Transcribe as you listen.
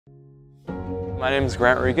My name is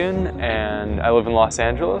Regen, and I live in Los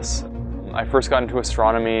Angeles. I first got into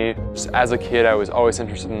astronomy. Just as a kid, I was always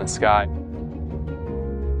interested in the sky.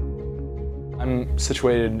 I'm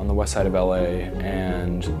situated on the west side of LA,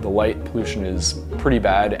 and the light pollution is pretty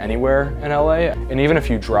bad anywhere in LA. And even if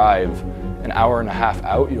you drive an hour and a half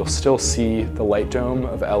out, you'll still see the light dome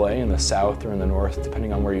of LA in the south or in the north,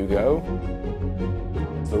 depending on where you go.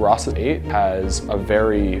 The RASA 8 has a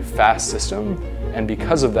very fast system, and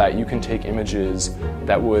because of that, you can take images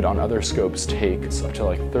that would on other scopes take up to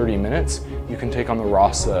like 30 minutes. You can take on the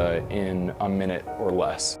RASA in a minute or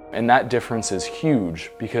less. And that difference is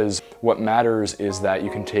huge because what matters is that you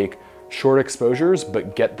can take short exposures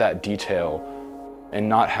but get that detail and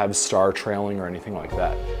not have star trailing or anything like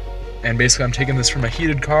that. And basically I'm taking this from a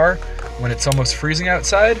heated car when it's almost freezing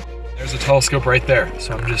outside. There's a telescope right there,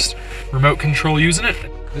 so I'm just remote control using it.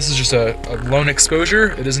 This is just a lone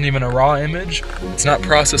exposure. It isn't even a raw image. It's not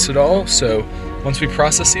processed at all, so once we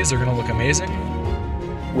process these, they're gonna look amazing.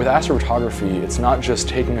 With astrophotography, it's not just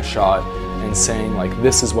taking a shot and saying like,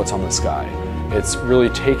 this is what's on the sky. It's really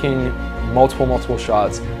taking multiple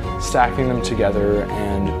shots, stacking them together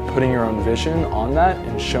and putting your own vision on that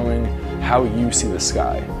and showing how you see the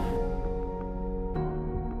sky.